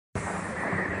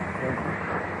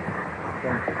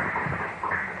Thank you.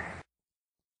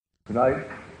 Tonight's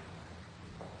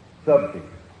subject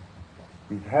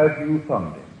is, have you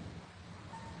found him?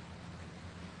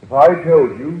 If I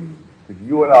told you that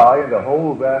you and I and the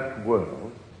whole vast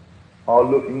world are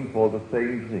looking for the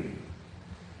same thing,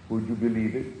 would you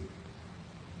believe it?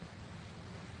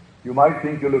 You might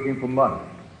think you're looking for money,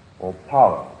 or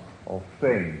power, or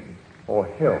fame, or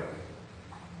health,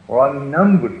 or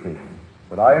unnumbered things.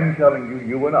 But I am telling you,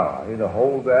 you and I, in the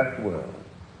whole vast world,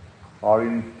 are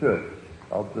in search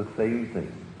of the same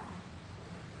thing.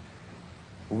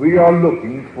 We are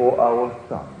looking for our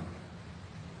son.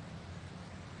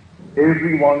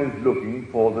 Everyone is looking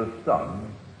for the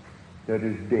son that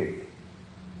is dead.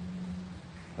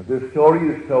 This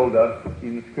story is told us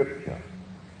in Scripture.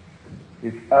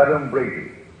 It's Adam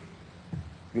Brady.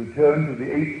 You'll turn to the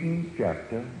 18th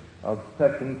chapter of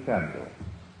 2 Samuel.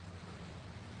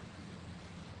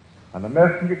 And a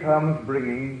messenger comes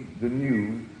bringing the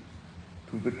news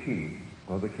to the king,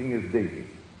 for the king is David.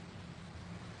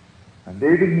 And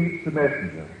David meets the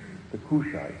messenger, the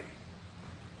Cushite,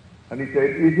 and he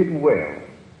said, is it well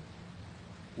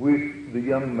with the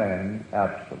young man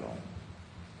Absalom?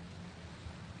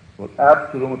 Well,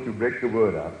 Absalom, if you break the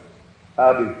word up,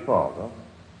 Abi's father,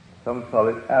 some call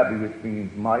it Abi, which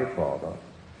means my father,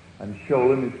 and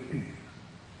Sholem is peace.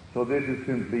 So this is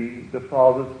simply the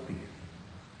father's peace.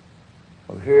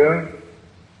 Well, here,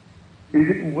 is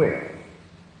it well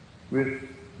with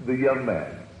the young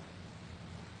man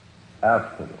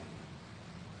Absalom?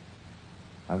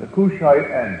 And the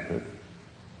Cushite answered,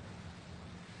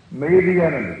 may the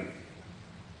enemies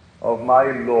of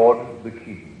my lord the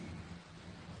king,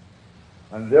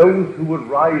 and those who would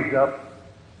rise up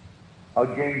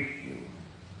against you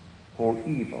for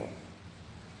evil,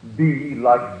 be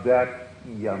like that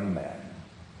young man.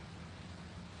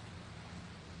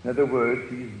 In other words,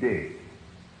 he's dead.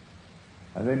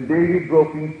 And then David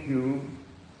broke into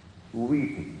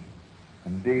weeping,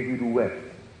 and David wept.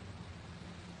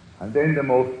 And then the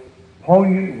most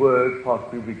poignant word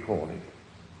possibly recorded.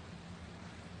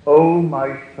 Oh,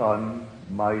 my son,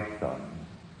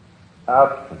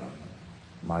 Absalom,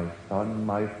 my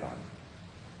son,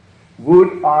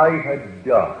 would I had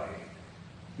died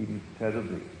instead of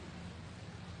thee.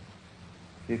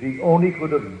 If he only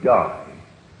could have died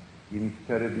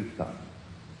instead of his son.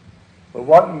 But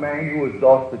what man who has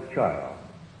lost a child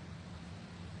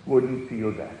wouldn't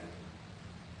feel that?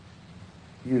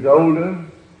 He is older,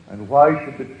 and why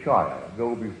should the child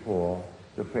go before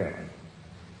the parent?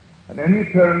 And any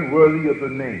parent worthy of the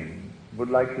name would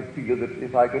like to feel that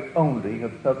if I could only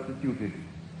have substituted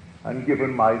and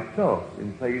given myself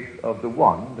in place of the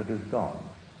one that is gone.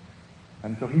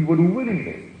 And so he would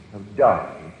willingly have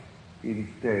died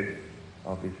instead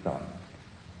of his son.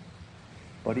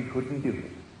 But he couldn't do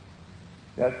it.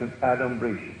 That's an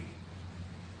adumbration.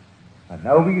 And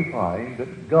now we find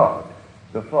that God,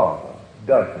 the Father,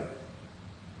 does it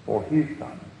for his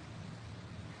son.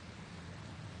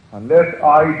 Unless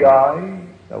I die,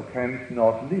 thou canst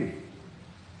not live.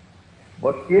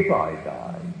 But if I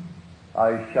die,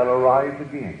 I shall arise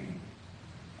again,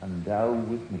 and thou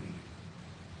with me.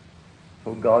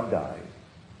 So God died.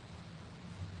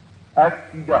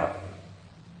 Actually died.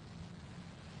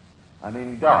 And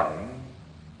in dying,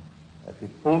 at the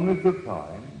fullness of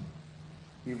time,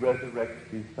 he resurrects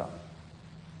his son.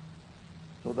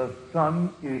 So the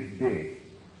son is dead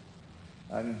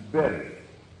and buried.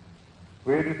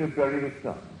 Where did they bury the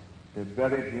son? They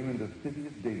buried him in the city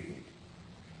of David.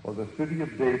 For the city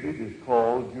of David is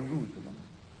called Jerusalem.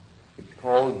 It's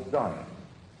called Zion.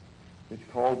 It's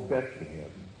called Bethlehem.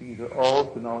 These are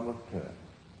all synonymous terms.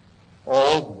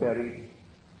 All buried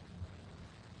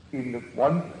in the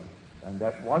one place. And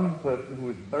that one person who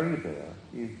is buried there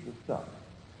is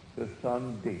the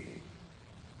son David.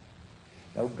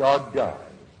 Now God dies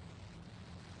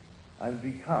and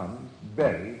becomes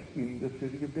buried in the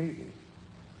city of David.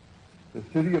 The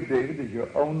city of David is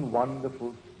your own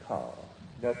wonderful star.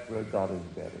 That's where God is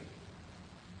buried.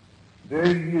 There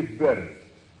he is buried,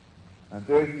 and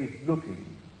there he is looking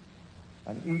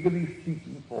and eagerly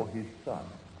seeking for his son.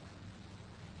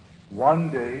 One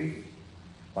day,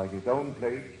 by his own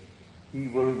place, he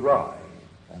will rise,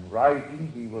 and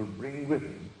rising he will bring with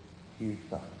him his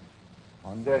son.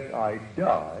 Unless I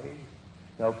die,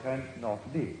 thou canst not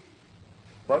live.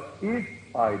 But if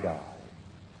I die,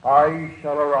 I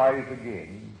shall arise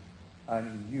again,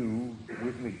 and you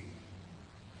with me.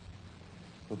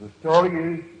 So the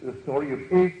story is the story of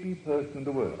every person in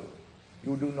the world.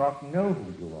 You do not know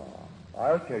who you are.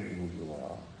 I'll tell you who you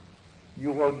are.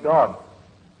 You are God.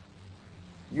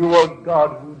 You are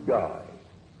God who died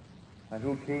and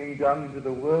who came down into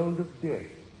the world of death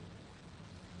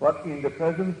But in the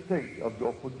present state of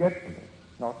your forgetfulness,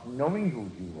 not knowing who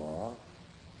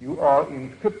you are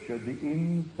in Scripture the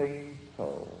insane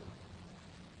soul.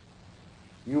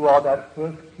 You are that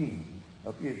first king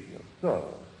of Israel,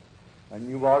 Saul, and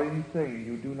you are insane.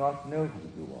 You do not know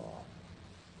who you are.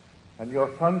 And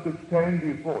your son could stand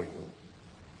before you,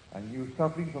 and you,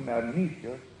 suffering from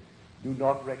amnesia, do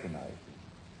not recognize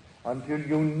him. Until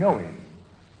you know him,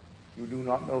 you do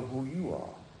not know who you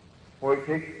are. For it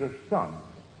takes the Son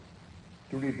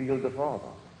to reveal the Father.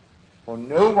 For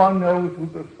no one knows who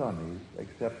the Son is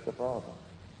except the Father.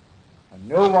 And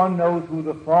no one knows who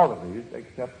the Father is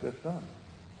except the Son.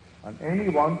 And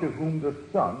anyone to whom the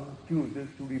Son chooses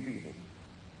to reveal him.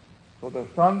 So the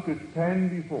Son could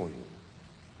stand before you.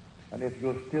 And if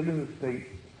you're still in a state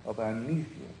of amnesia,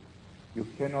 you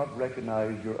cannot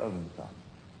recognize your own Son.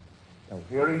 Now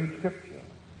here in Scripture,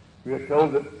 we are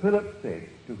told that Philip said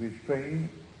to his friend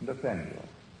Nathanael,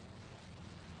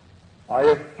 I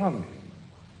have found him,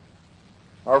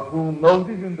 of whom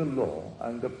Moses in the law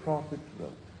and the prophets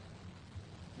wrote,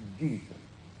 Jesus.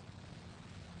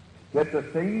 Yet the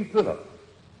same Philip,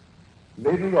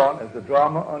 later on as the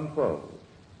drama unfolds,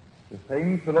 the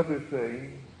same Philip is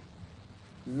saying,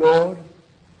 Lord,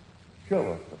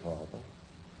 show us the Father,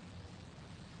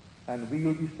 and we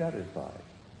will be satisfied.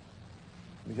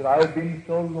 He said, I have been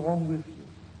so long with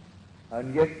you,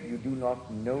 and yet you do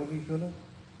not know me, Philip.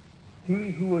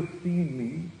 He who has seen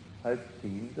me has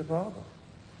seen the Father.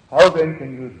 How then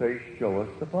can you say, show us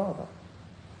the Father?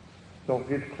 So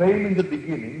his claim in the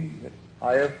beginning that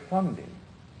I have found him,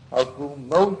 of whom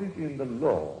Moses in the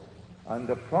law and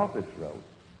the prophets wrote,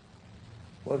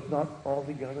 was not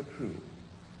altogether true.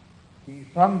 He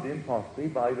found him possibly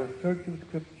by the search of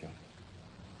Scripture,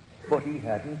 but he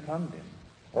hadn't found him,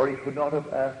 or he could not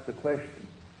have asked the question,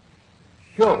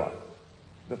 show us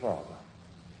the Father.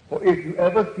 For if you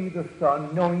ever see the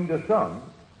Son, knowing the Son,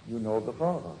 you know the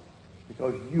Father,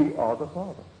 because you are the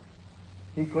Father.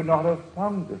 He could not have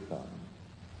found the Son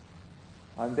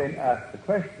and then asked the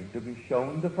question to be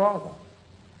shown the Father.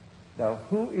 Now,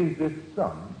 who is this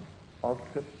Son of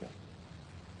Scripture?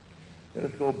 Let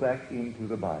us go back into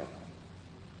the Bible.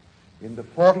 In the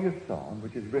 40th Psalm,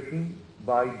 which is written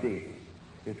by David,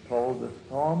 it's called the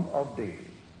Psalm of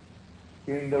David.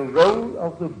 In the roll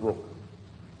of the book,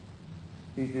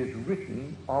 it is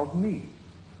written of me.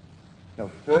 Now,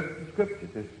 search the Scriptures.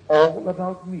 It's all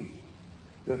about me,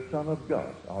 the Son of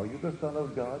God. Are you the Son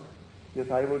of God? Yes,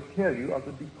 I will tell you of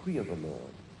the decree of the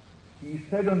Lord. He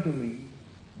said unto me,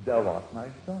 Thou art my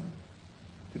Son.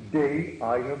 Today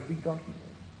I have begotten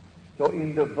thee. So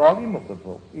in the volume of the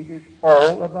book, it is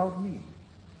all about me.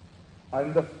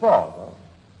 And the Father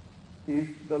is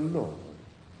the Lord.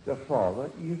 The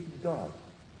Father is God.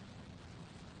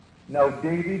 Now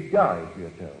David died, we are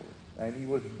told, and he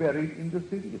was buried in the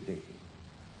city of David.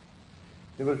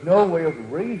 There was no way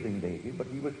of raising David, but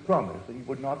he was promised that he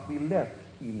would not be left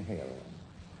in hell.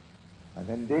 And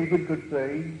then David could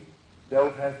say,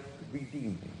 Thou hast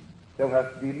redeemed me. Thou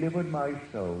hast delivered my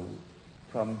soul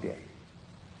from death.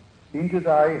 Into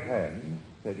thy hands,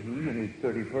 said he in his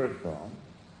 31st Psalm,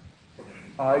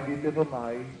 I deliver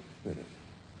my spirit.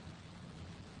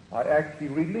 I actually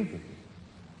relinquish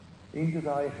it. Into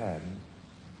thy hands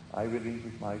I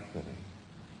relinquish my spirit.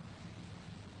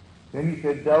 Then he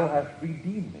said, Thou hast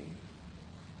redeemed me,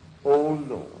 O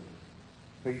Lord,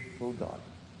 faithful God.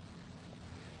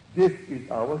 This is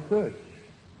our search.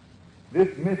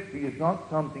 This mystery is not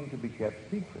something to be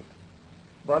kept secret,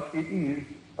 but it is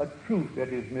a truth that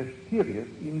is mysterious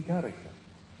in character.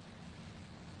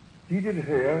 Seated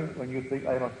here, when you think,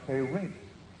 I must pay rent,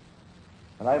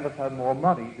 and I must have more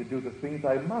money to do the things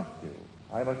I must do.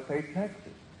 I must pay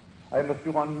taxes. I must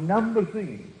do a number of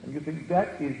things. And you think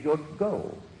that is your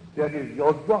goal. That is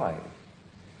your drive.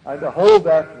 And the whole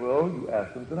vast world, you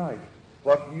ask them tonight,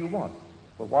 what do you want?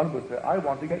 Well, one would say, I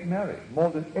want to get married more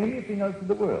than anything else in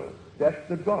the world. That's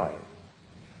the drive.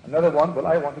 Another one, well,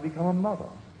 I want to become a mother.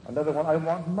 Another one, I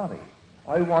want money.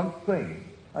 I want fame.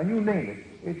 And you name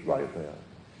it, it's right there.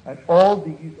 And all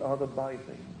these are the by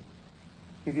things.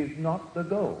 It is not the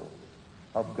goal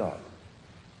of God,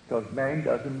 because man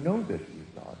doesn't know this is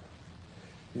God.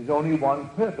 There's only one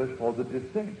purpose for the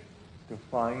descent, to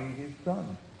find his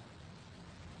Son.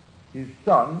 His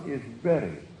Son is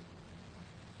buried.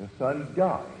 The Son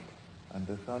died, and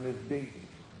the Son is David.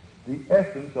 The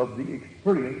essence of the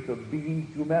experience of being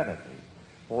humanity.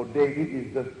 For David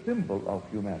is the symbol of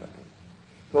humanity.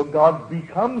 So God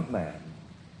becomes man,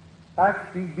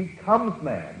 actually becomes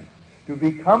man. To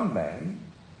become man,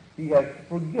 he has to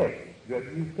forget that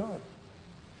he is God.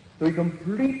 So he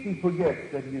completely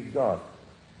forgets that he is God.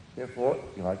 Therefore,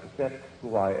 you know, I said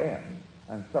who I am,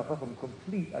 and suffer from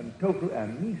complete and total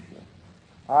amnesia.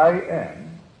 I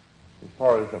am, as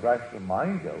far as the rational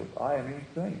mind goes, I am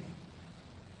insane.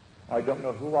 I don't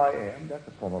know who I am. That's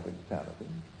a form of insanity.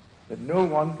 That no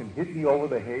one can hit me over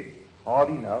the head hard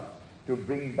enough to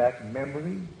bring back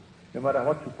memory. No matter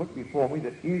what you put before me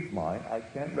that is mine, I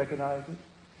can't recognize it.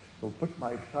 So put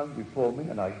my son before me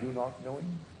and I do not know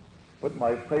him. Put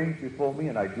my friends before me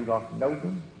and I do not know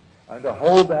them. And the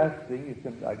whole vast thing is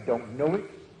simply I don't know it.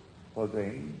 For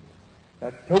then,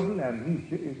 that total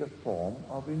amnesia is a form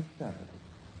of insanity.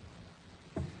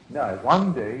 Now,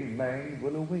 one day man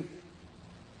will awake.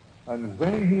 And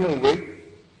when he awakes,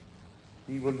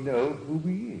 he will know who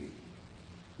he is.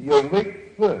 He awakes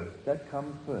first. That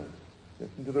comes first.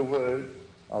 Listen to the words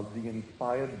of the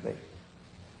inspired Beck.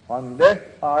 Unless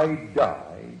I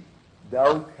die,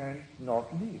 thou canst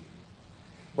not live.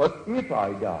 But if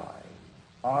I die,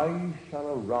 I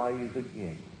shall arise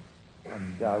again,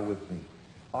 and thou with me.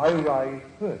 I rise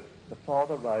first. The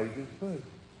Father rises first.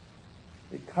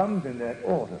 It comes in that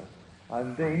order.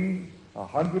 And then,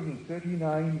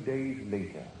 139 days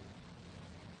later,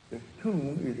 the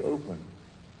tomb is opened,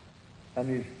 and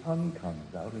his son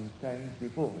comes out and stands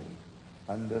before him.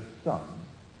 And the son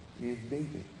is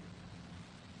David.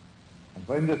 And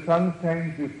when the son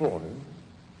stands before him,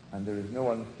 and there is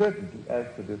no uncertainty as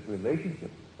to this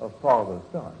relationship of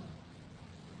father-son,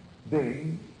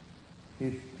 then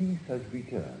his peace has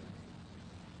returned.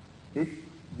 It's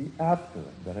the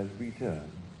Absalom that has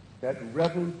returned, that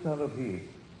rebel son of his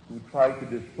who tried to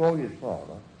destroy his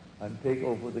father and take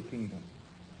over the kingdom.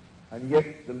 And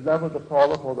yet the love of the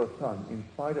father for the son, in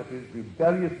spite of his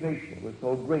rebellious nature, was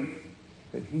so great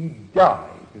that he died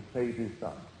to save his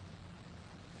son.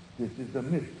 This is the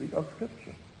mystery of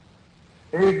Scripture.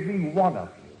 Every one of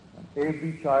you, and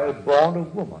every child born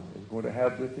of woman is going to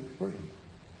have this experience.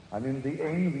 And in the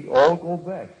end, we all go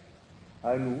back.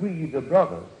 And we, the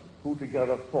brothers, who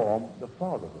together form the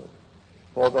fatherhood.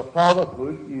 For the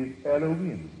fatherhood is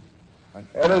Elohim. And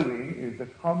Elohim is the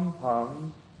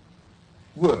compound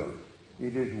word.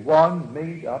 It is one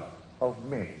made up of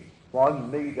many,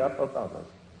 one made up of others.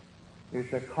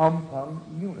 It's a compound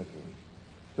unity.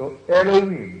 So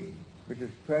Elohim, which is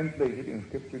translated in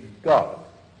Scripture God,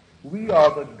 we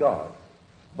are the God,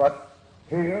 but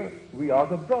here we are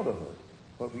the brotherhood,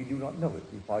 but we do not know it.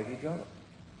 We fight each other.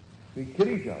 We kill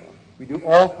each other. We do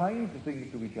all kinds of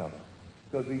things to each other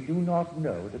because we do not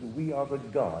know that we are the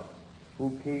God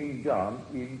who came down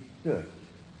in search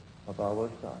of our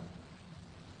Son.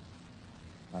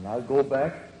 And I'll go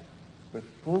back with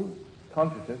full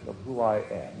consciousness of who I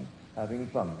am, having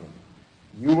found him.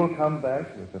 You will come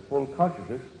back with the full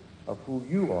consciousness of who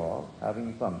you are,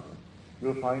 having found him.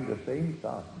 You'll find the same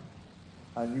Son,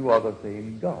 and you are the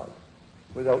same God,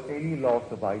 without any loss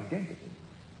of identity.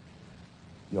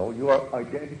 You are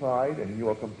identified and you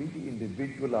are completely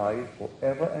individualized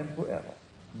forever and forever.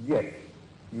 Yet,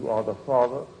 you are the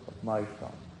father of my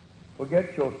son.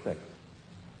 Forget your sex.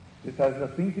 This has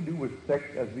nothing to do with sex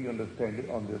as we understand it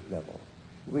on this level.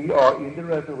 We are in the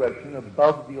resurrection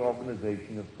above the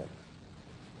organization of sex.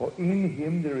 For in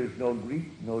him there is no Greek,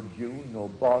 no Jew, no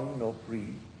bond, no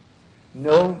free,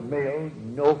 no male,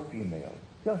 no female,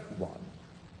 just one.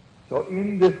 So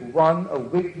in this one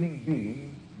awakening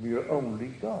being, we are only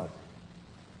God.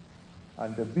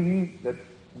 And the being that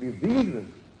reveals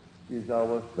us is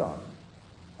our Son,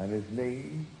 and his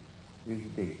name is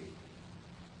David.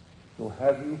 So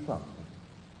have you found him?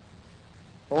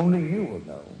 Only you will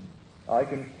know. I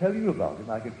can tell you about him.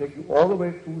 I can take you all the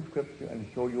way through Scripture and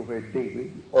show you where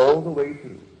David, all the way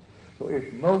through. So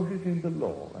if Moses in the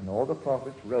law and all the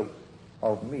prophets wrote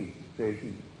of me, says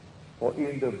he, for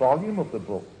in the volume of the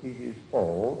book it is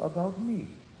all about me.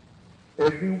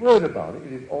 Every word about it,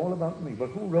 it is all about me. But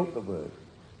who wrote the words?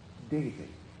 David.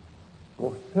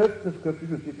 Go search the Scripture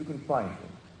to see if you can find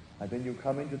him. And then you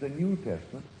come into the New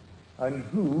Testament, and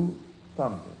who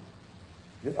found him?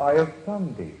 That I have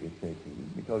found David, said he,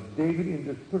 because David in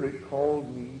the Spirit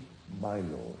called me my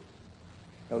Lord.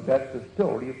 Now that's the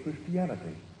story of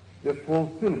Christianity. The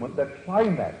fulfillment, the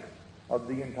climax of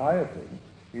the entire thing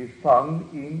is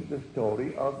found in the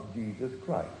story of Jesus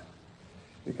Christ.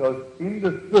 Because in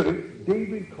the Spirit,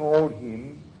 David called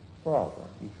him Father.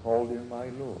 He called him my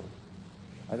Lord.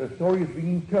 And the story is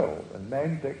being told, and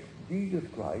man takes Jesus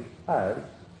Christ as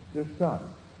the Son.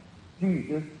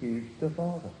 Jesus is the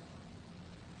Father.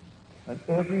 And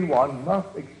everyone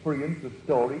must experience the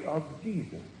story of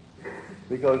Jesus.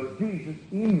 Because Jesus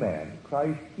in man,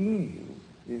 Christ in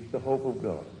you, is the hope of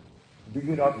God. Do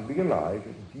you not realize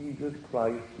that Jesus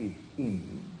Christ is in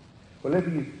you? Well, if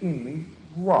he is in me,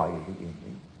 why is he in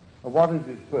me? And what is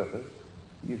his purpose?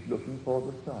 He is looking for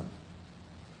the Son.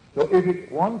 So if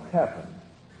it once happened,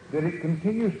 then it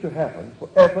continues to happen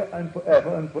forever and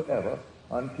forever and forever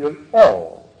until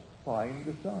all find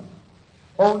the Son.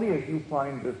 Only as you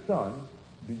find the Son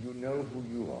do you know who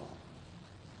you are.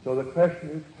 So the question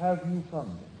is, have you found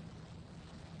him?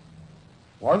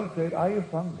 One said, I have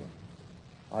found him.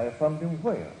 I have found him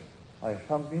where? I have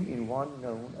found him in one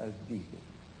known as Jesus.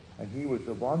 And he was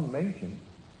the one mentioned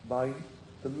by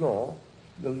the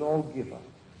lawgiver.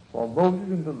 For Moses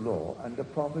in the law and the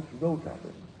prophets wrote of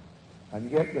him. And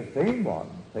yet the same one,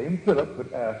 same Philip,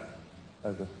 could ask,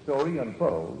 as the story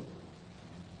unfolds,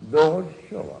 Lord,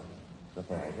 show us the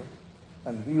Father,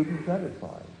 and we'll be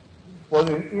satisfied. For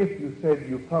then if you said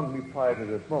you found me prior to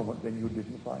this moment, then you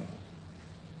didn't find me.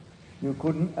 You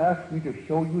couldn't ask me to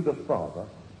show you the Father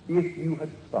if you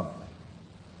had found me.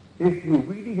 If you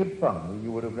really had found me,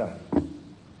 you would have known it.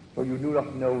 For you do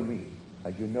not know me.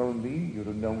 Had you known me, you would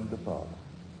have known the Father.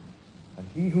 And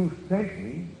he who sent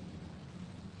me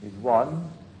is one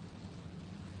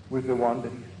with the one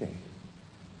that he sent.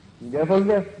 He never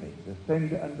left me. The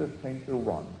sender and the sent are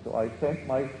one. So I sent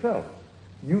myself.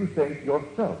 You sent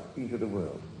yourself into the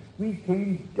world. We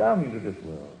came down into this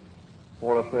world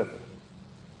for a purpose.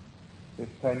 This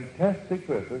fantastic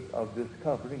purpose of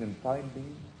discovering and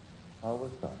finding our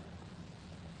Son.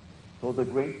 So the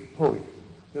great poets,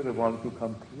 they're the ones who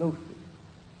come closest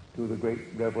to the great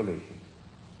revelation.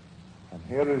 And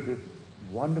here is this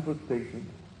wonderful statement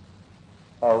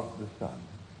of the Son.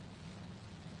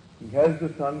 He has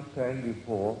the Son stand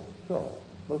before Saul.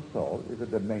 So Saul is a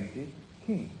demented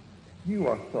king. You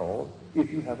are Saul if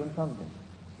you haven't found him,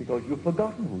 because you've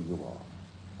forgotten who you are.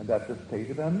 And that's a state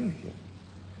of amnesia.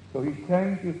 So he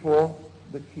stands before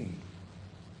the king.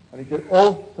 And he said,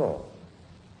 O Saul,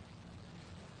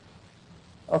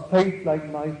 a face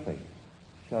like my face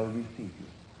shall receive you.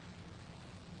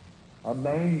 A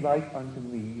man like unto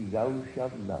me thou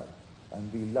shalt love,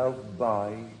 and be loved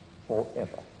by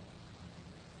forever.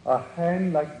 A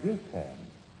hand like this hand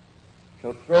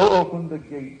shall throw open the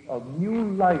gate of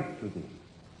new life to thee.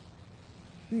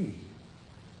 See,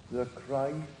 the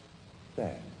Christ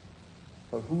stands.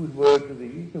 For whose words are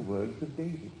these? The words of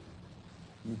David.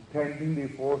 He's standing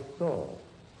before Saul,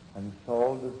 and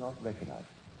Saul does not recognize.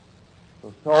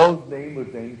 So Saul's name was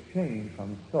then changed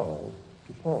from Saul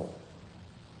to Paul.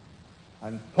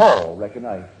 And Paul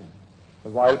recognized him.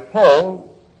 But while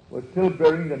Paul was still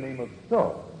bearing the name of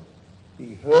Saul,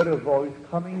 he heard a voice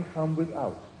coming from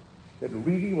without that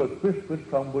really was whispered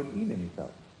from within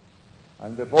himself.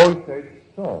 And the voice said,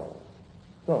 Saul,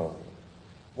 Saul,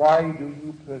 why do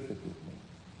you persecute me?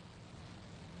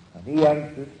 And he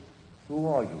answered, who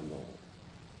are you, Lord?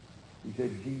 He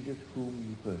said, Jesus whom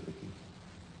you persecute.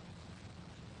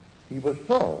 He was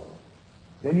Saul.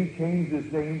 Then he changed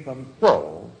his name from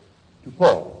Saul to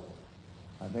Paul.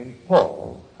 And then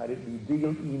Paul had it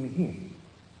revealed in him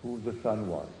who the Son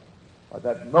was. At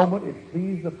that moment it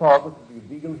pleased the Father to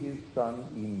reveal his Son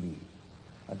in me.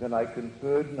 And then I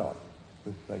conferred not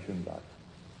with flesh and blood.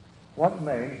 What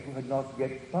man who had not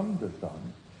yet found the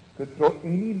Son could throw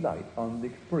any light on the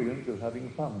experience of having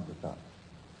found the Son?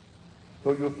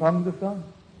 So you found the Son.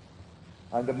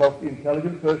 And the most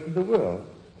intelligent person in the world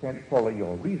can't follow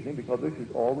your reasoning, because this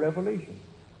is all revelation.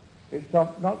 It's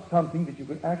not something that you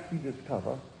can actually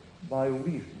discover by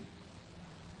reason.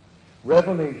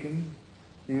 Revelation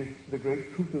is the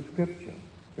great truth of Scripture,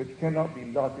 which cannot be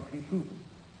logically proven.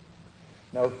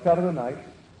 Now, Saturday night,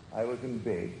 I was in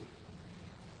bed.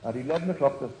 At 11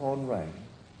 o'clock, the phone rang.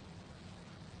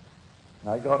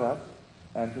 I got up,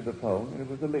 answered the phone, and it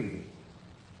was a lady.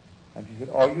 And she said,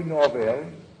 are you Norvell?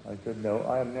 I said, no,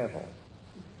 I am Neville.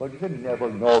 Well, she said,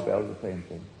 Neville, Norvell, the same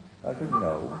thing. I said,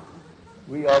 no.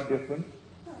 We are different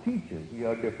teachers. We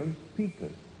are different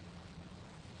speakers.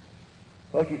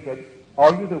 Well, she said,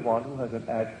 are you the one who has an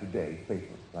ad today,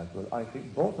 paper? I said, well, I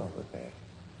think both of us have.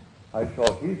 I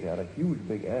saw his ad, a huge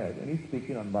big ad, and he's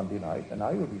speaking on Monday night, and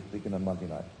I will be speaking on Monday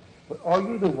night. But are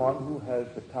you the one who has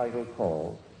the title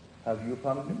called, Have You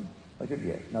Found Him? I said,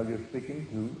 yes. Now you're speaking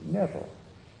to Neville.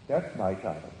 That's my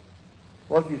title.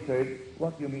 Well, she said,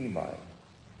 what do you mean by it?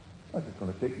 I said, it's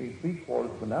going to take me 3/4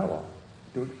 of an hour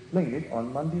to explain it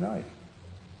on Monday night.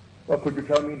 Well, could you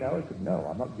tell me now? I said, no,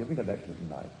 I'm not giving a lecture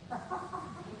tonight.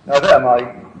 Now, am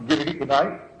I giving it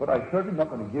tonight? But I'm certainly not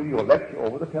going to give you a lecture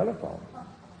over the telephone.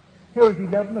 Here is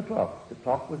 11 o'clock. The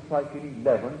clock was striking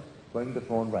 11 when the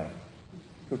phone rang.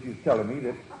 So she's telling me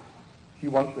that she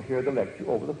wants to hear the lecture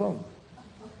over the phone.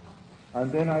 And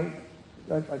then I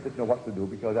didn't know what to do,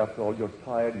 because after all, you're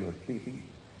tired, you're sleepy.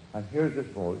 And here's this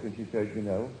voice, and she says,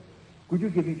 could you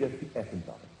give me just the essence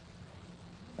of it?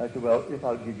 I said, well, if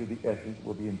I'll give you the essence, it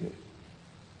will be in this.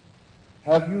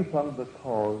 have you found the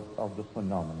cause of the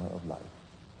phenomena of life?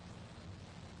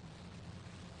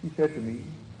 He said to me,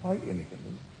 quite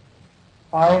innocently,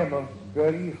 I am a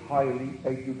very highly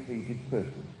educated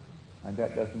person, and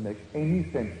that doesn't make any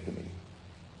sense to me.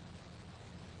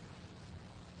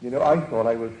 You know, I thought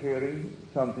I was hearing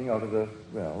something out of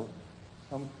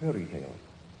some fairy tale.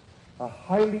 A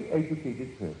highly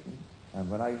educated person, and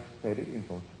when I said it in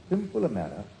so simple a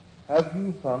manner, have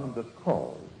you found the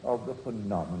cause of the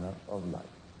phenomena of life?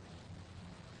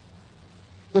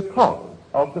 The cause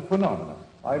of the phenomena,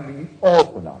 I mean all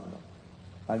phenomena,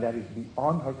 and that is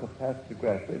beyond her capacity to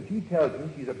grasp it. And she tells me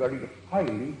she's a very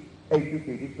highly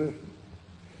educated person.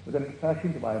 But then it flashed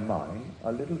into my mind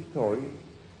a little story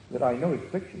that I know is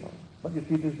fictional, but you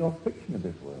see, there's no fiction in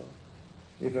this world.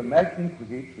 If imagining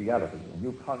creates reality and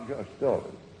you conjure a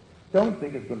story, don't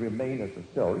think it's going to remain as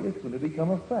a story. It's going to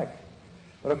become a fact.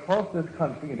 But across this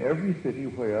country, in every city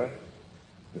where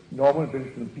Norman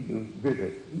Vincent Peale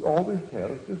visits, he always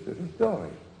tells this little story,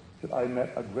 that I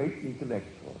met a great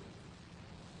intellectual.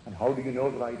 And how do you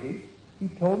know that I did? He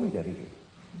told me that he did.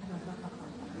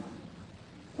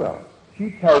 Well,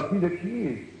 she tells me that she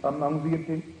is among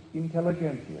the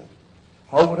intelligentsia.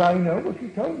 How would I know? Well, she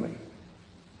told me.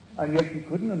 And yet she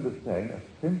couldn't understand a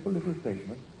simple little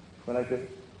statement when I said,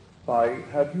 by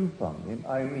have you found him,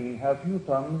 I mean, have you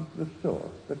found the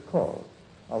source, the cause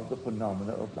of the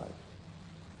phenomena of life?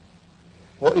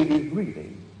 For it is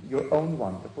really your own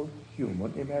wonderful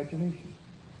human imagination.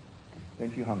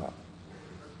 Then she hung up.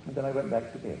 And then I went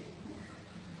back to bed.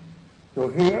 So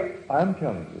here I'm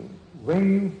telling you,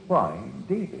 when you find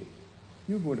David,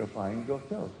 you're going to find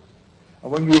yourself.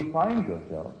 And when you find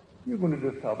yourself, you're going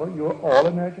to discover you're all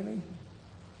imagination.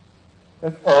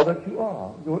 That's all that you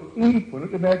are, your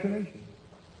infinite imagination.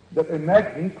 That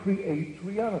imagining creates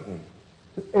reality.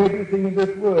 So everything in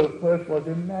this world first was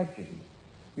imagined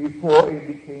before it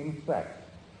became fact.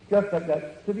 Just like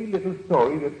that silly little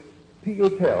story that Peale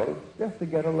tells just to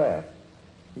get a laugh.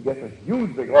 He gets a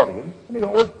huge big audience, and he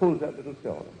always pulls that little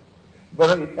story.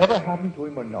 Whether it ever happened to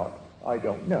him or not, I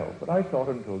don't know. But I thought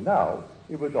until now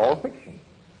it was all fiction.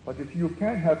 But if you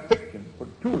can't have fiction for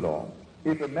too long,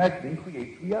 if imagining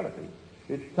creates reality.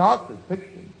 It starts as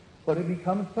fiction, but it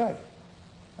becomes fact.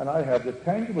 And I have the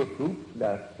tangible proof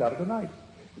last Saturday night.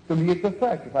 To me, it's a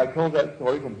fact. If I told that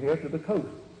story from here to the coast,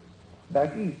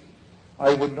 back east,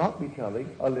 I would not be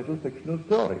telling a little fictional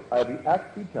story. I'd be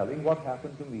actually telling what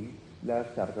happened to me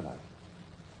last Saturday night.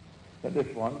 And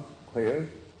this one clears,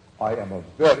 I am a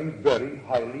very, very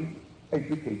highly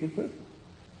educated person.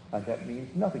 And that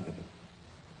means nothing to me.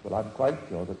 But I'm quite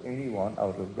sure that anyone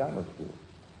out of grammar school,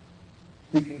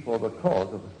 seeking for the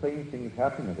cause of the same things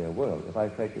happening in their world, if I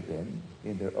say to them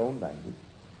in their own language,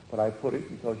 but I put it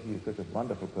because she is such a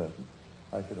wonderful person,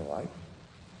 I said, all right,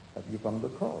 have you found the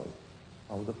cause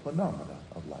of the phenomena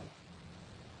of life?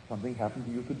 Something happened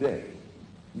to you today.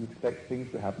 You expect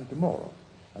things to happen tomorrow,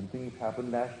 and things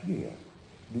happened last year.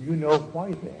 Do you know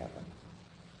why they happened?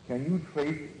 Can you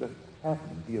trace the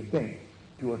happening, the event,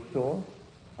 to a source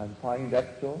and find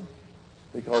that source?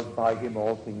 Because by him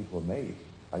all things were made.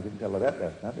 I didn't tell her that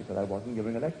last night because I wasn't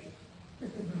giving a lecture.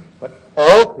 But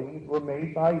all things were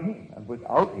made by him, and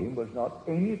without him was not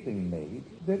anything made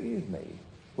that is made.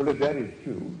 Well, if that is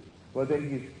true, well then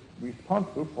he's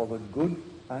responsible for the good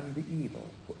and the evil,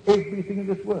 for everything in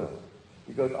this world.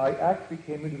 Because I actually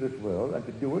came into this world, and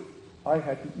to do it, I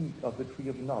had to eat of the tree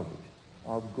of knowledge,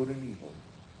 of good and evil.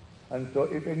 And so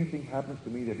if anything happens to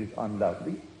me that is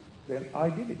unlovely, then I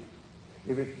did it.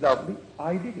 If it's lovely,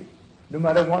 I did it. No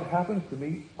matter what happens to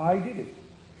me, I did it.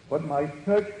 But my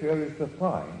search here is to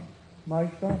find my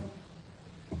son.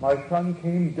 My son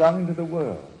came down into the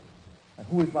world. And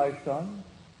who is my son?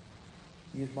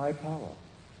 He is my power.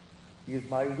 He is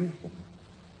my wisdom.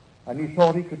 And he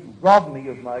thought he could rob me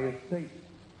of my estate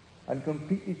and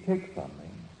completely take from me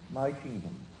my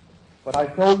kingdom. But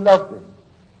I so loved him.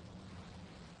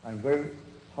 And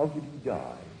how did he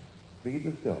die? Read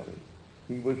the story.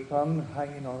 He was found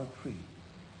hanging on a tree,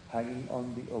 hanging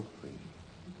on the oak tree.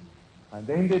 And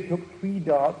then they took 3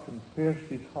 darts and pierced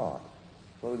his heart,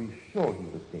 so to be sure he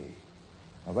was dead.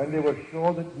 And when they were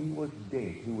sure that he was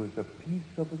dead, he was a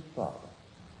piece of his father.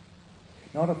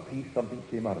 Not a piece, something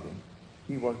came out of him.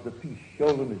 He was the piece.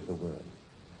 Sholem is the word.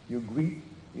 You greet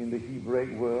in the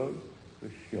Hebraic world the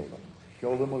Sholem.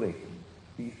 Sholem Aleichem.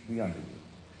 Peace be unto you.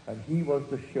 And he was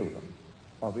the Sholem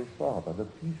of his father, the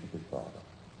peace of his father.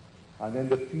 And then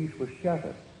the peace was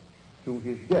shattered through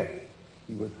his death.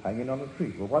 He was hanging on a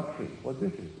tree. Well, what tree? Well,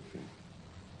 this is the tree.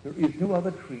 There is no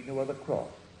other tree, no other cross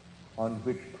on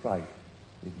which Christ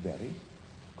is buried.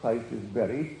 Christ is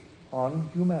buried on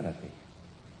humanity.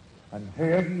 And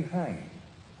here he hangs,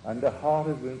 and the heart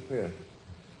has been pierced.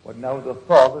 But now the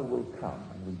Father will come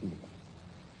and redeem us.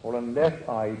 For unless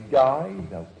I die,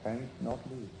 thou canst not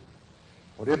live.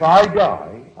 But if I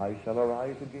die, I shall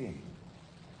arise again,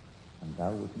 and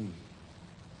thou with me.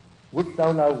 Wouldst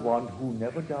thou love one who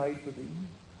never died for thee,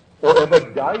 or ever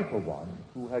die for one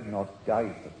who had not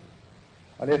died for thee?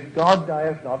 And if God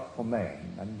dieth not for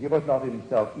man, and giveth not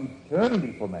himself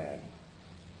eternally for man,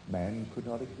 man could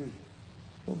not exist.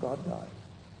 So God died.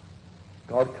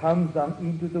 God comes down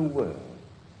into the world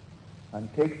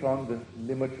and takes on the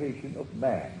limitation of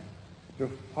man to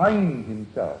find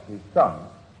himself, his son,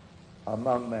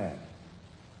 among man.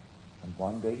 And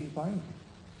one day he finds him.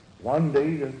 One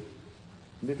day the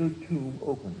little tomb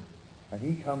opens, and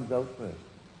he comes out first.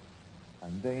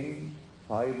 And then,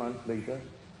 5 months later,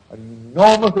 an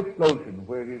enormous explosion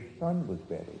where his son was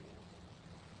buried.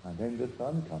 And then the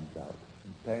son comes out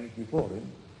and stands before him.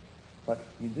 But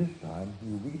in this time,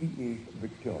 he really is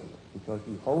victorious, because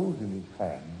he holds in his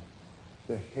hand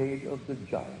the head of the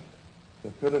giant,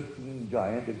 the Philistine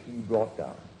giant that he brought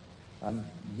down. And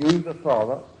you, the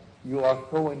father, you are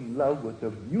so in love with the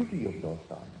beauty of your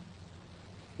son.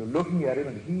 You're looking at him,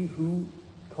 and he who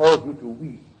caused you to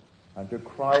weep and to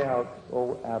cry out,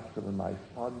 "Oh, Absalom, my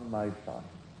son,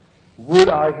 would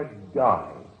I had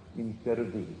died instead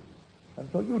of thee." And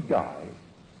so you died,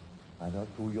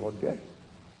 and through your death,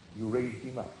 you raised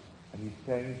him up, and he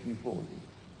stands before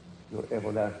you, your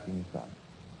everlasting son.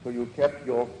 So you kept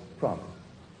your promise,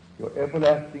 your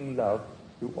everlasting love,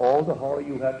 through all the horror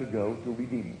you had to go to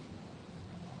redeem him.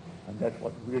 And that's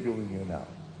what we're doing here now.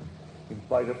 In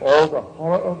spite of all the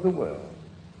horror of the world,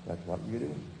 that's what we're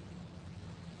doing.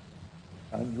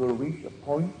 And you'll reach a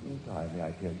point in time, may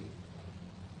I tell you,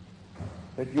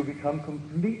 that you become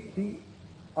completely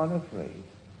unafraid.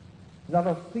 Not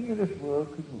a thing in this world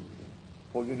could move you,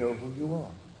 for you know who you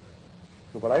are.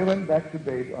 So when I went back to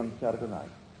bed on Saturday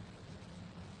night,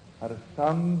 had a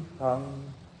sun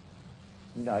hung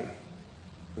night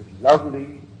with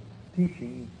lovely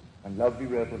teaching and lovely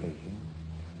revelation.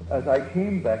 As I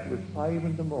came back, it was 5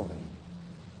 in the morning.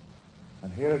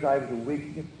 And here as I was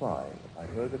awaking at 5, I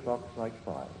heard the clock strike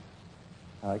 5.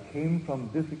 And I came from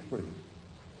this experience.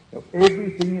 Now,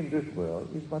 everything in this world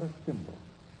is but a symbol.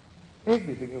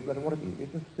 Everything, no matter what it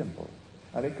is a symbol.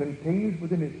 And it contains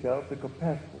within itself the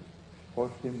capacity for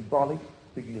symbolic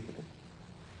significance.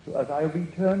 So as I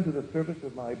returned to the surface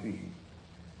of my being,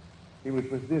 it was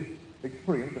with this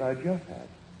experience that I just had.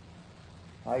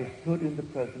 I stood in the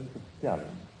presence of Stalin.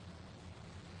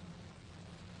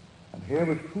 And here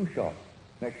was Khrushchev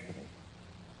next to me.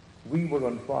 We were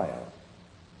on fire.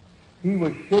 He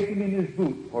was shaking in his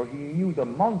boots, for he knew the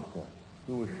monster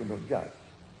who was going to judge.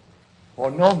 For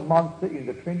no monster in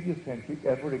the 20th century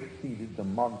ever exceeded the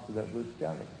monster that was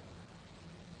Stalin.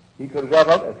 He could rob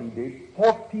out, as he did,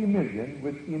 40 million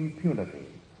with impunity.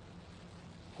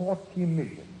 40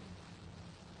 million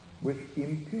with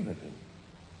impunity.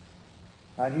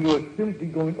 And he was simply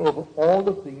going over all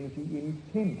the things he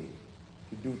intended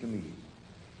to do to me.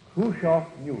 Khrushchev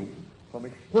knew from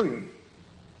experience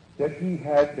that he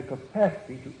had the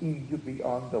capacity to injure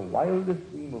beyond the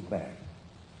wildest dream of man.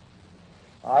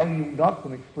 I knew not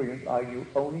from experience, I knew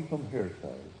only from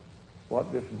hearsay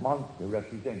what this monster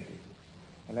represented.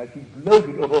 And as he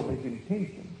gloated over his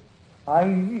intention, I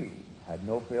knew, had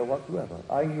no fear whatsoever,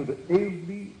 I knew that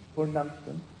every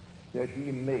pronouncement that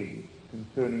he made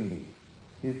concerning me,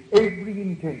 his every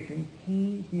intention,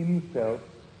 he himself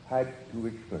had to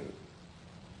experience.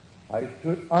 I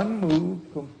stood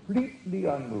unmoved, completely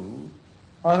unmoved,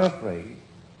 unafraid,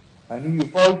 and he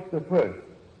voiced the first,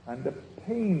 and the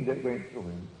pain that went through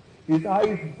him. His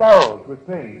eyes bulged with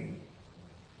pain,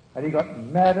 and he got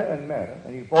madder and madder,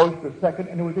 and he voiced the second,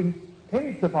 and it was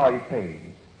intensified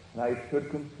pain. And I stood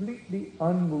completely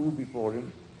unmoved before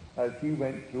him as he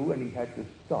went through, and he had to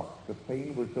stop. The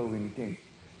pain was so intense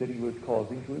that he was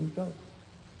causing to himself.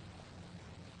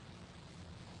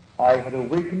 I had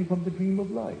awakened from the dream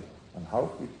of life. And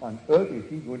how on earth is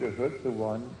he going to hurt the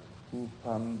one who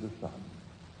found the Son?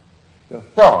 The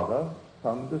Father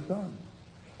found the Son.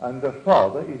 And the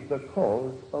Father is the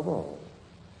cause of all.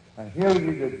 And here he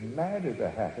is as mad as a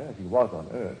hatter, as he was on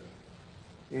earth,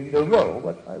 in the role,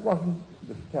 but I wasn't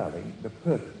the Stalin, the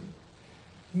person.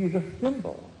 He is a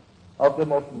symbol of the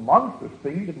most monstrous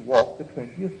thing that walked the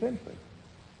 20th century.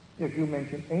 If you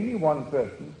mention any one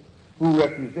person who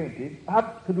represented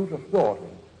absolute authority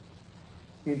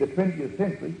in the 20th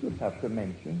century, you'd have to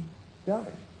mention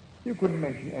Stalin. You couldn't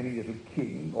mention any little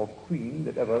king or queen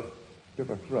that ever took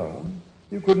a throne.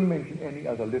 You couldn't mention any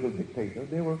other little dictator.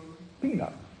 They were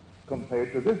peanuts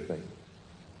compared to this thing.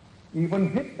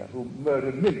 Even Hitler, who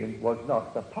murdered millions, was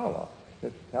not the power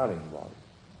that Stalin was.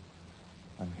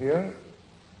 And here,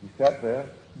 he sat there,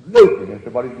 gloating as to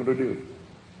what he's going to do.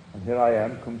 And here I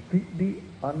am, completely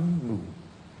unmoved.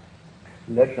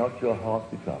 Let not your heart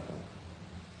be troubled,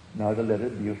 neither let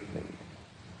it be afraid.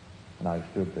 And I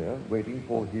stood there, waiting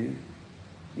for his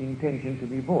intention to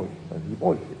be voiced, as he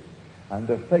voiced it. And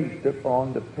the face took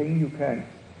on the pain you can't.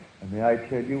 And may I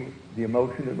tell you, the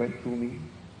emotion that went through me?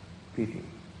 Pity.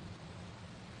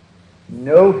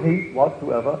 No hate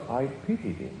whatsoever, I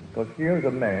pitied him. Because here's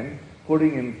a man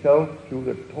putting himself through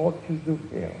the tortures of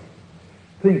hell,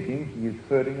 thinking he is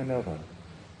hurting another.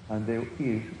 And there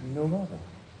is no other.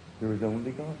 There is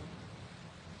only God.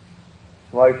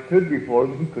 So I stood before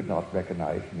him. He could not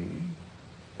recognize me,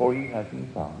 for he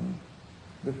hasn't found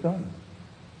the Son.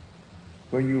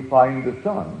 When you find the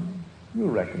Son, you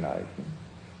recognize him.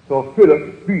 So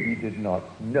Philip really did not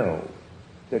know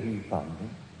that he found him.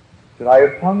 That I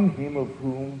have found him of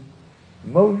whom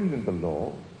Moses in the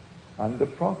law and the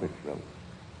prophets wrote.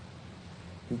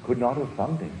 He could not have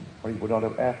found him, or he would not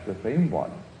have asked the same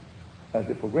one as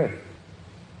it progressed.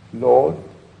 Lord,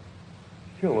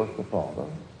 show us the Father,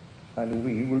 and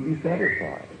we will be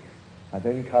satisfied. And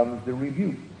then comes the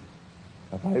rebuke.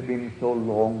 Have I been so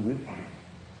long with you,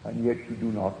 and yet you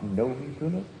do not know me,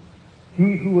 Philip?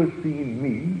 He who has seen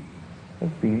me has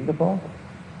seen the Father.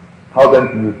 How then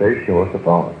can you say, show us the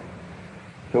Father?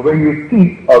 So when you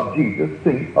think of Jesus,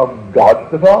 think of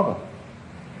God the Father.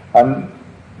 And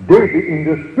David in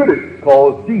the Spirit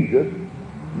calls Jesus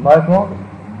my Father.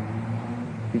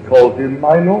 He calls him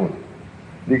my Lord.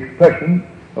 The expression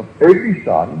of every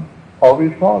son of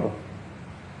his Father,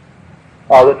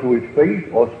 either to his face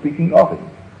or speaking of him.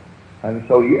 And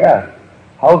so he asks,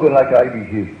 how then can I be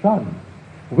his son,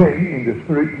 when in the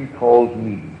Spirit he calls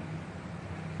me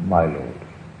my Lord?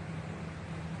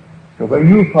 So when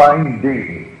you find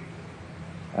David,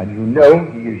 and you know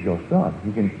he is your son,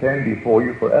 he can stand before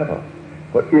you forever.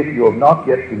 But if you have not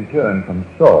yet been turned from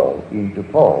Saul into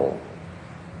Paul,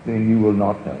 then you will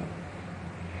not know.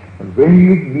 But when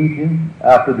you meet him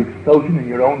after the explosion in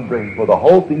your own brain, for the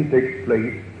whole thing takes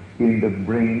place in the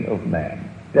brain of man.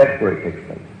 That's where it takes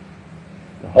place.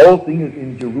 The whole thing is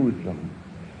in Jerusalem.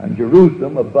 And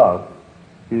Jerusalem above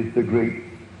is the great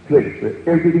place where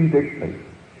everything takes place.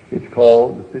 It's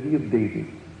called the city of David.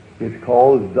 It's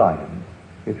called Zion.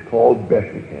 It's called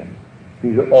Bethlehem.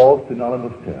 These are all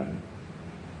synonymous terms.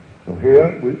 So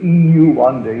here within you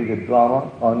one day the drama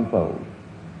unfolds.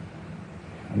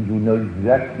 And you know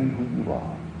exactly who you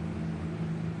are.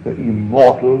 The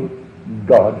immortal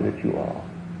God that you are.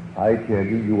 I tell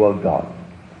you, you are God.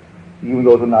 Even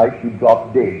though tonight you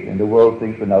drop dead and the world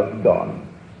thinks, well, now it's gone.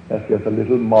 That's just a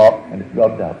little mark and it's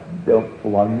rubbed out. Don't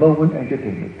for one moment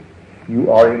entertain it.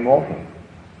 You are immortal.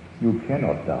 You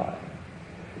cannot die.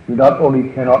 You not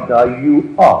only cannot die,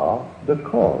 you are the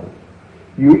cause.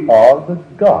 You are the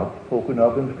God spoken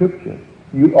of in Scripture.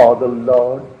 You are the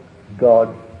Lord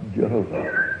God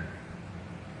Jehovah.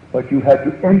 But you had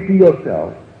to empty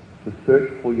yourself to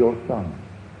search for your Son.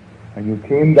 And you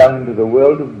came down into the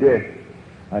world of death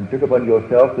and took upon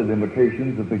yourself the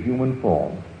limitations of the human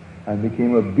form and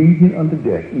became obedient unto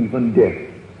death, even death,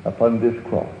 upon this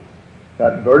cross.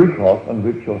 That very cross on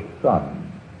which your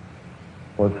Son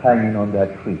was hanging on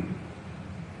that tree.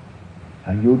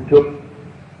 And you took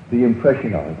the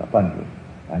impression of it upon you.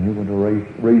 And you're going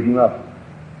to raise him up.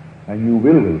 And you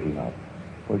will raise him up.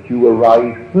 But you will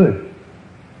rise first.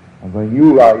 And when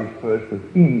you rise first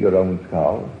within your own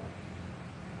skull,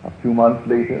 a few months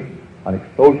later, an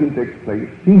explosion takes place,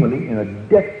 seemingly in the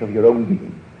depths of your own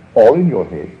being, all in your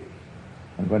head.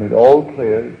 And when it all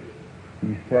clears,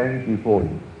 he stands before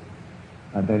you.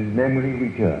 And then memory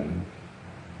returns.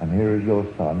 And here is your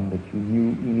Son that you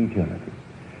knew in eternity.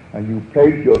 And you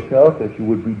pledged yourself that you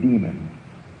would redeem him.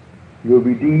 You will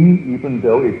redeem him even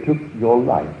though it took your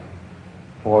life.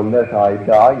 For unless I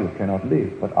die, you cannot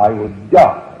live. But I will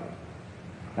die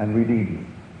and redeem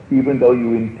you, even though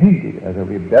you intended as a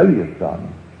rebellious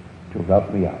son to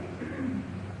rout me out.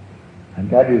 And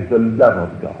that is the love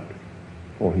of God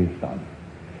for his Son,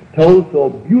 told so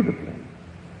beautifully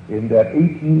in that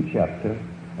 18th chapter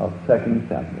of 2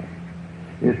 Samuel.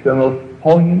 It's the most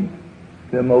poignant,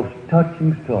 the most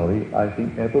touching story I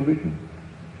think ever written.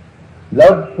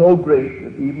 Love so great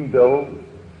that even though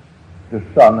the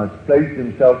Son has placed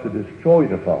himself to destroy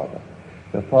the Father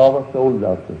so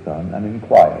loves the Son and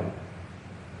inquires,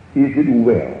 is it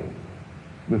well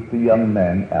with the young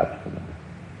man Absalom?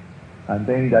 And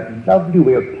then that lovely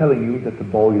way of telling you that the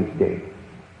boy is dead.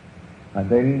 And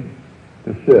then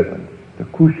the servant, the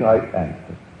Cushite,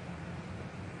 answers,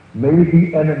 may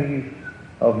the enemies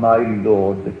of my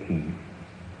Lord the King.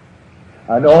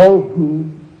 And all who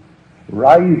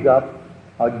rise up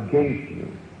against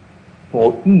you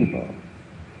for evil,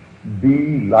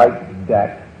 be like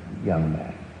that young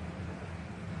man.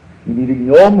 He needed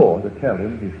no more to tell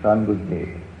him his son was dead.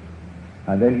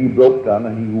 And then he broke down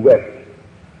and he wept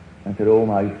and said, "Oh,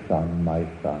 my son,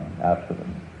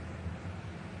 Absalom,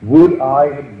 would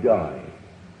I have died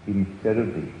instead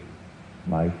of thee,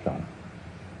 my son."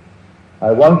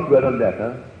 I once read a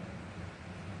letter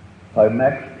by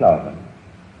Max Plowman,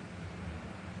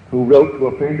 who wrote to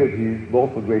a friend of his,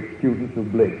 both were great students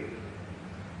of Blake,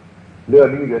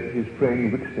 learning that his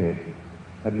friend Wickstead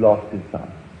had lost his son.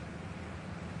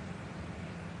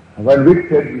 And when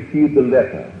Wickstead received the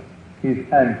letter, his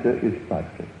answer is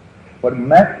priceless. But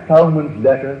Max Plowman's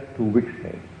letter to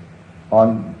Wickstead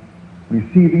on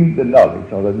receiving the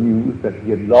knowledge or the news that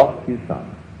he had lost his son,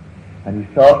 and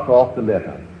he starts off the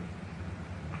letter,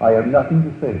 "I have nothing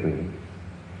to say really,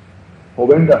 for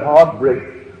when the heart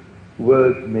breaks,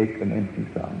 words make an empty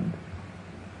sound."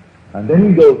 And then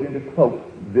he goes in to quote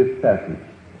this passage,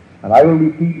 and I will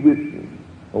repeat with you,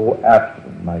 "O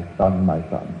Absalom, my son, my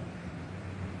son."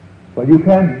 But you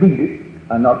can't read it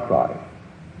and not cry.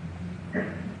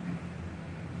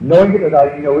 Knowing it as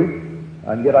I know it,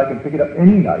 and yet I can pick it up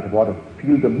any night if I want to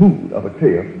feel the mood of a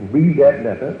tear, read that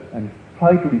letter and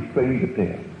try to restrain the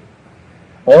tear.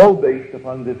 All based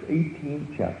upon this 18th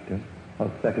chapter of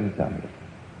 2 Samuel.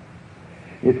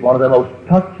 It's one of the most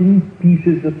touching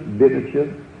pieces of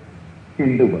literature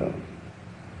in the world.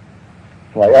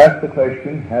 So I ask the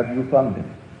question, have you found him?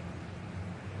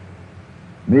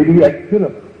 Maybe like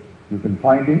Philip, you can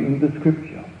find him in the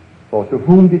scripture. For to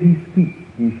whom did he speak?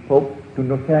 He spoke to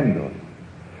Nathanael.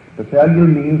 Nathanael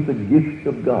means the gift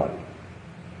of God.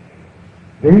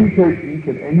 Then he says,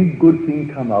 "Can any good thing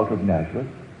come out of Nazareth?"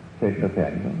 said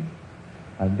Nathanael.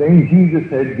 And then Jesus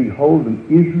said, "Behold, an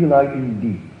Israelite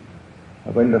indeed."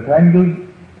 And when Nathanael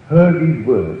heard these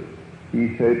words,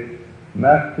 he said,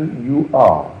 "Master, you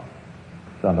are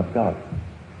Son of God."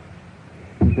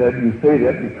 He said, "You say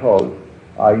that because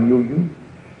I knew you,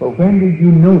 but when did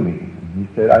you know me?" He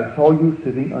said, "I saw you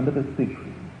sitting under the fig tree."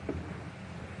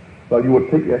 Well, you would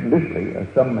take that literally as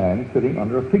some man sitting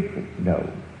under a fig tree. No.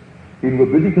 In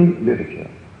rabbinical literature,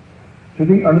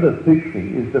 sitting under the fig tree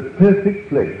is the perfect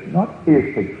place, not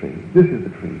a fig tree, this is the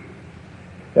tree.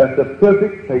 That's the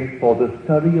perfect place for the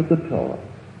study of the Torah.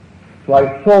 So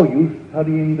I saw you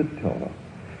studying the Torah.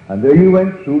 And there you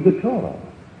went through the Torah.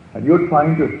 And you're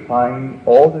trying to find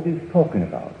all that it's talking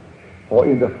about. For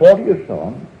in the 40th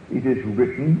Psalm, it is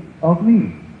written of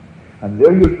me. And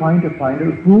there you're trying to find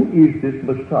out who is this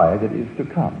Messiah that is to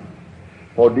come.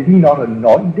 For did he not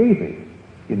anoint David?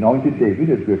 He anointed David,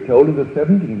 as we're told in the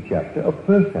 17th chapter of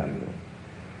 1 Samuel,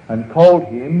 and called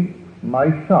him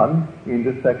my son in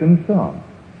the 2nd Psalm.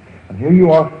 And here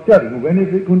you are studying, when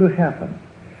is it going to happen?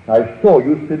 I saw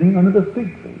you sitting under the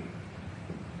fig tree.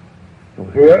 So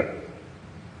here,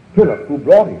 Philip, who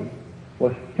brought him,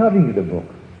 was studying the book.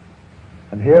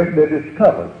 And here they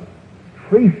discovered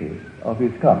traces of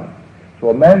his coming. So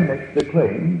a man makes the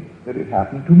claim that it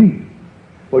happened to me.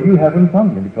 Well, you haven't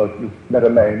found him because you met a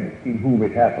man in whom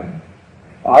it happened.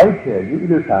 I tell you, it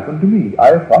has happened to me. I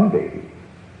have found David.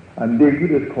 And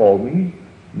David has called me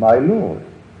my Lord,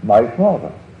 my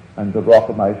Father, and the rock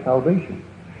of my salvation.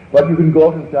 But you can go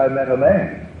out and say, I met a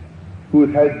man who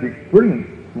has had the experience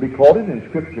recorded in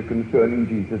Scripture concerning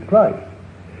Jesus Christ.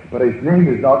 But his name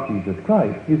is not Jesus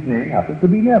Christ. His name happens to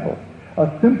be Neville, a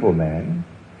simple man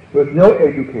with no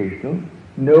educational,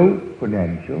 no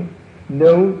financial,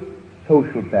 no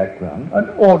social background, an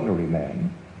ordinary man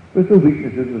with the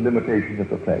weaknesses and limitations of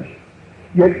the flesh.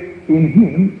 Yet in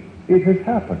him it has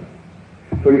happened.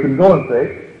 So you can go and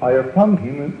say, I have found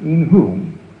him in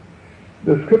whom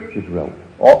the Scriptures wrote,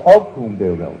 or of whom they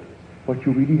wrote. But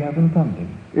you really haven't found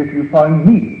him. If you find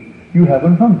me, you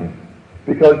haven't found him.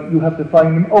 Because you have to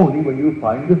find him only when you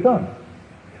find the Son.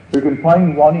 You can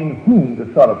find one in whom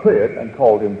the Son appeared and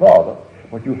called him Father,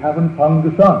 but you haven't found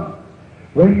the Son.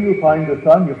 When you find the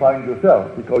Son, you find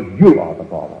yourself, because you are the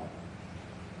Father.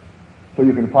 So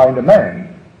you can find a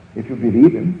man, if you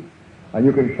believe him, and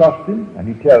you can trust him, and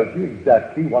he tells you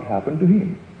exactly what happened to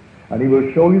him. And he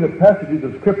will show you the passages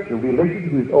of Scripture related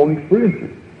to his own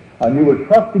experiences. And you will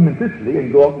trust him implicitly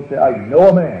and go out and say, I know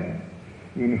a man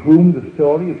in whom the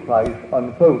story of Christ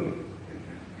unfolded.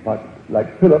 But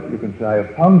like Philip, you can say, I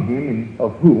have found him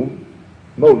of whom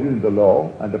Moses in the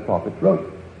law and the prophets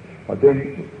wrote. But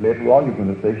then later on you're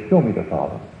going to say, show me the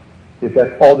Father, if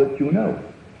that's all that you know.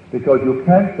 Because you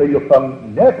can't say you're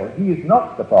from Neville. He is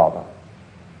not the Father.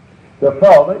 The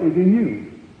Father is in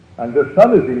you, and the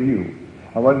Son is in you.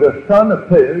 And when the Son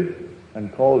appears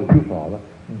and calls you Father,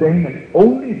 then and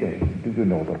only then do you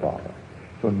know the Father.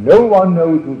 So no one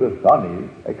knows who the Son is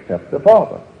except the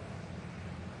Father.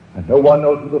 And no one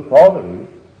knows who the Father is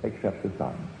except the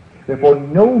Son. Therefore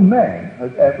no man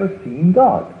has ever seen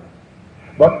God.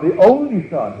 But the only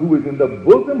Son who is in the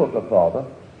bosom of the Father,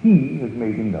 he has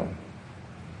made him known.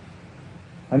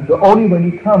 And so only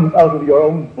when he comes out of your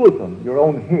own bosom, your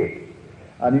own head,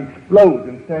 and he explodes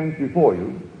and stands before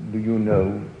you, do you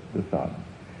know the Son.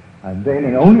 And then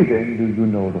and only then do you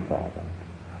know the Father.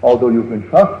 Although you can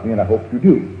trust me, and I hope you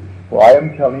do, for I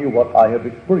am telling you what I have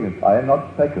experienced. I am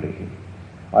not speculating.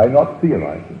 I am not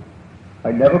theorizing.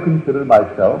 I never considered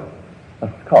myself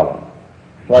a scholar.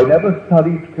 So I never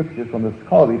studied scriptures from the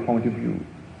scholarly point of view.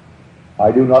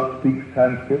 I do not speak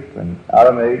Sanskrit and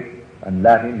Aramaic and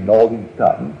Latin and all these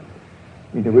tongues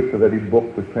into which the very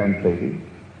book was translated.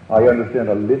 I understand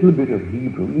a little bit of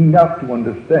Hebrew, enough to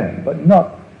understand, but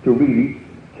not to really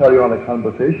carry on a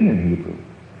conversation in Hebrew.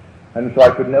 And so I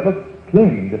could never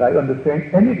claim that I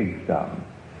understand any of these tongues.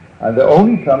 And the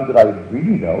only tongue that I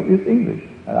really know is English,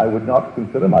 and I would not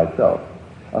consider myself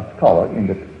a scholar in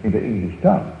the English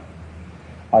tongue.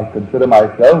 I consider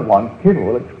myself one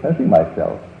capable of expressing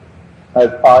myself as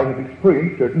I have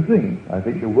experienced certain things. I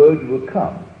think the words will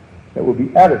come that will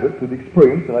be adequate to the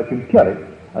experience, that I can tell it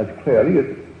as clearly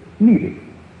as needed.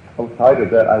 Outside of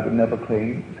that, I would never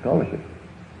claim scholarship.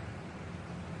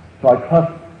 So I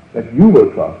trust that you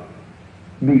will trust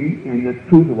me in the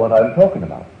truth of what I'm talking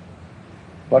about.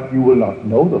 But you will not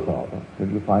know the Father till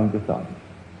you find the Son.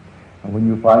 And when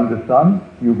you find the Son,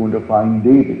 you're going to find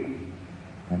David.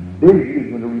 And David is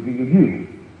going to reveal you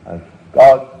as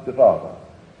God the Father.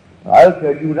 I'll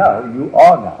tell you now, you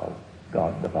are now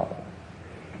God the Father.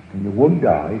 And you won't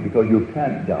die because you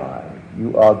can't die.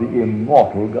 You are the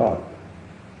immortal God.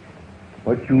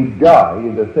 But you die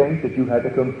in the sense that you had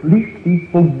to completely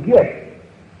forget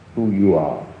who you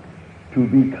are to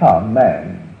become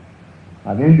man.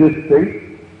 And in this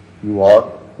state, you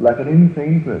are like an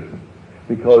insane person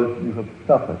because you have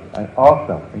suffered and are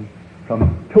suffering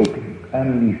from total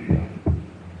amnesia.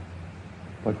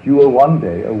 But you will one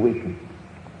day awaken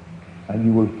and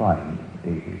you will find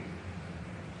David.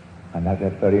 And at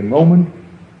that very moment,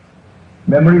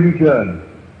 memory returns.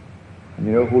 And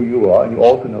you know who you are, and you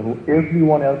also know who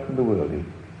everyone else in the world is.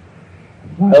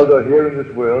 While they're here in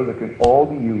this world, they can all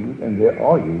be used, and they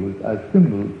are used as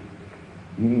symbols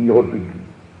in your dream.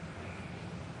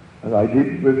 As I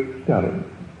did with Stalin,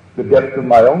 the depths of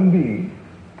my own being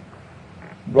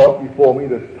brought before me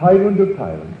the tyrant of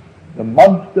tyrants, the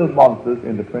monster of monsters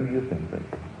in the 20th century.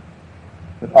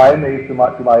 That I may, to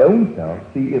my own self,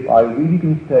 see if I really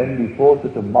can stand before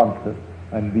such a monster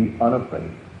and be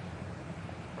unafraid.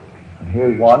 And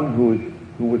here's one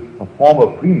who was a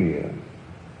former premier,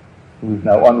 who is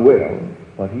now unwell,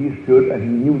 but he stood and he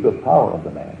knew the power of the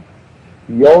man.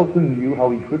 He also knew how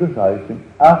he criticized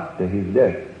him after his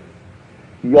death.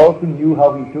 He also knew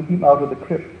how he took him out of the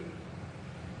crypt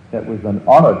that was an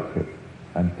honored crypt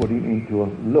and put him into a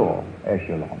lower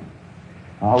echelon.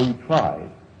 How he tried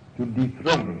to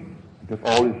dethrone him, took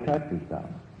all his statues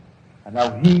down. And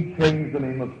now he changed the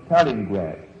name of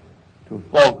Stalingrad to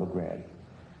Volgograd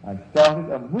and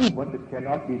started a movement that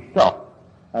cannot be stopped.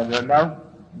 And they're now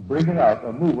bringing out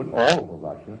a movement all over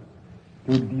Russia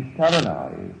to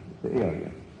de-Stalinize the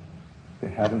area. They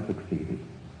haven't succeeded,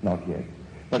 not yet.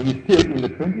 But he still, in the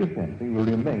 20th century, will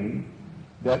remain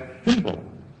that symbol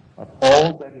of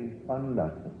all that is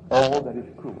unlovely, all that is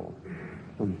cruel.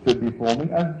 So he stood before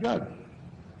me as judge.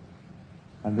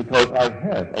 And because I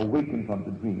had awakened from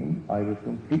the dream, I was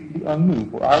completely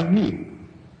unmoved, for I knew,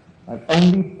 and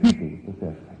only pity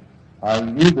possessed me. I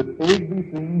knew that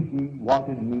everything he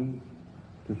wanted me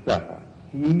to suffer,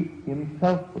 he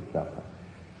himself would suffer.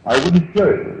 I wouldn't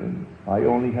share it with him. I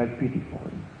only had pity for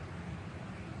him.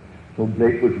 So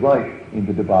Blake was right in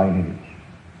the divine image.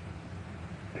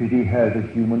 Pity has a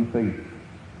human face.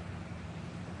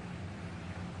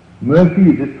 Mercy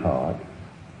is its heart,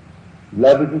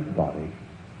 love is its body,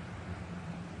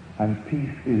 and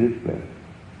peace is its breath.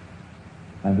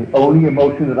 And the only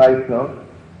emotion that I felt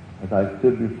as I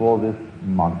stood before this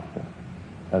monster,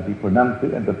 as he pronounced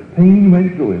it, and the pain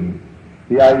went through him,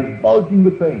 the eyes bulging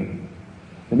with pain.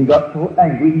 Then he got so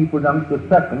angry he pronounced the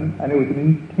second, and it was an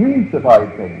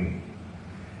intensified pain.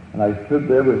 And I stood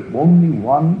there with only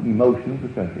one emotion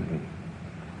presenting me,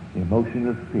 the emotion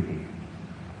of pity.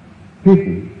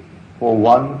 Pity for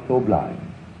one so blind,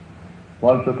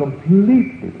 one so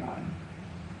completely blind.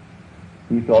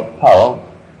 He thought power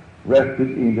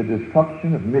rested in the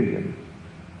destruction of millions,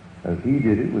 as he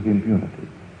did it with impunity,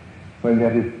 when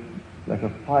that is like a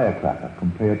firecracker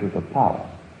compared to the power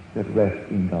that rests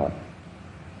in God.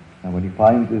 And when he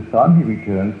finds the sun, he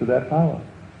returns to that power.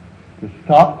 To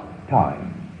stop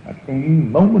time. At any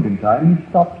moment in time, he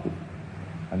stops it.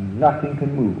 And nothing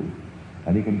can move.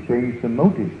 And he can change the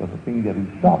motive of the thing that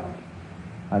he stopped.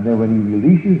 And then when he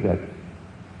releases that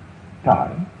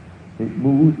time, it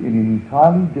moves in an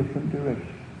entirely different direction.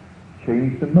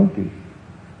 Change the motive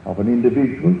of an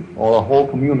individual or a whole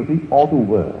community or the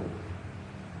world.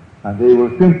 And they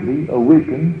will simply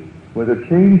awaken with a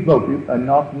changed motive and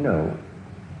not know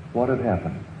what had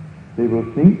happened. They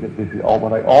will think that this is all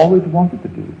what I always wanted to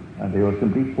do, and they will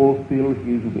simply fulfill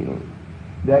his will.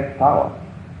 That's power.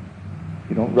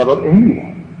 You don't rub up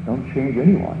anyone. Don't change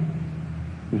anyone.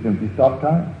 You simply stop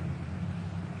time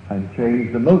and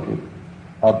change the motive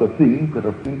of the things that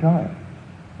are in time.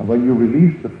 And when you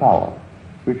release the power,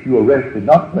 which you arrested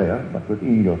not there, but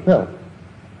within yourself,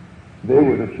 they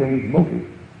were to change motive,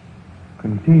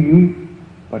 continue,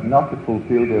 but not to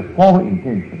fulfill their former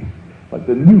intention, but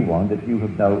the new one that you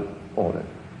have now ordered.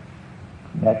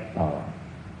 That's power.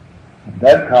 And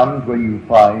that comes when you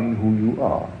find who you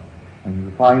are. And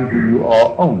you find who you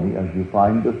are only as you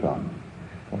find the sun.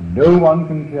 For no one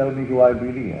can tell me who I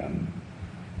really am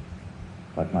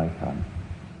but my son.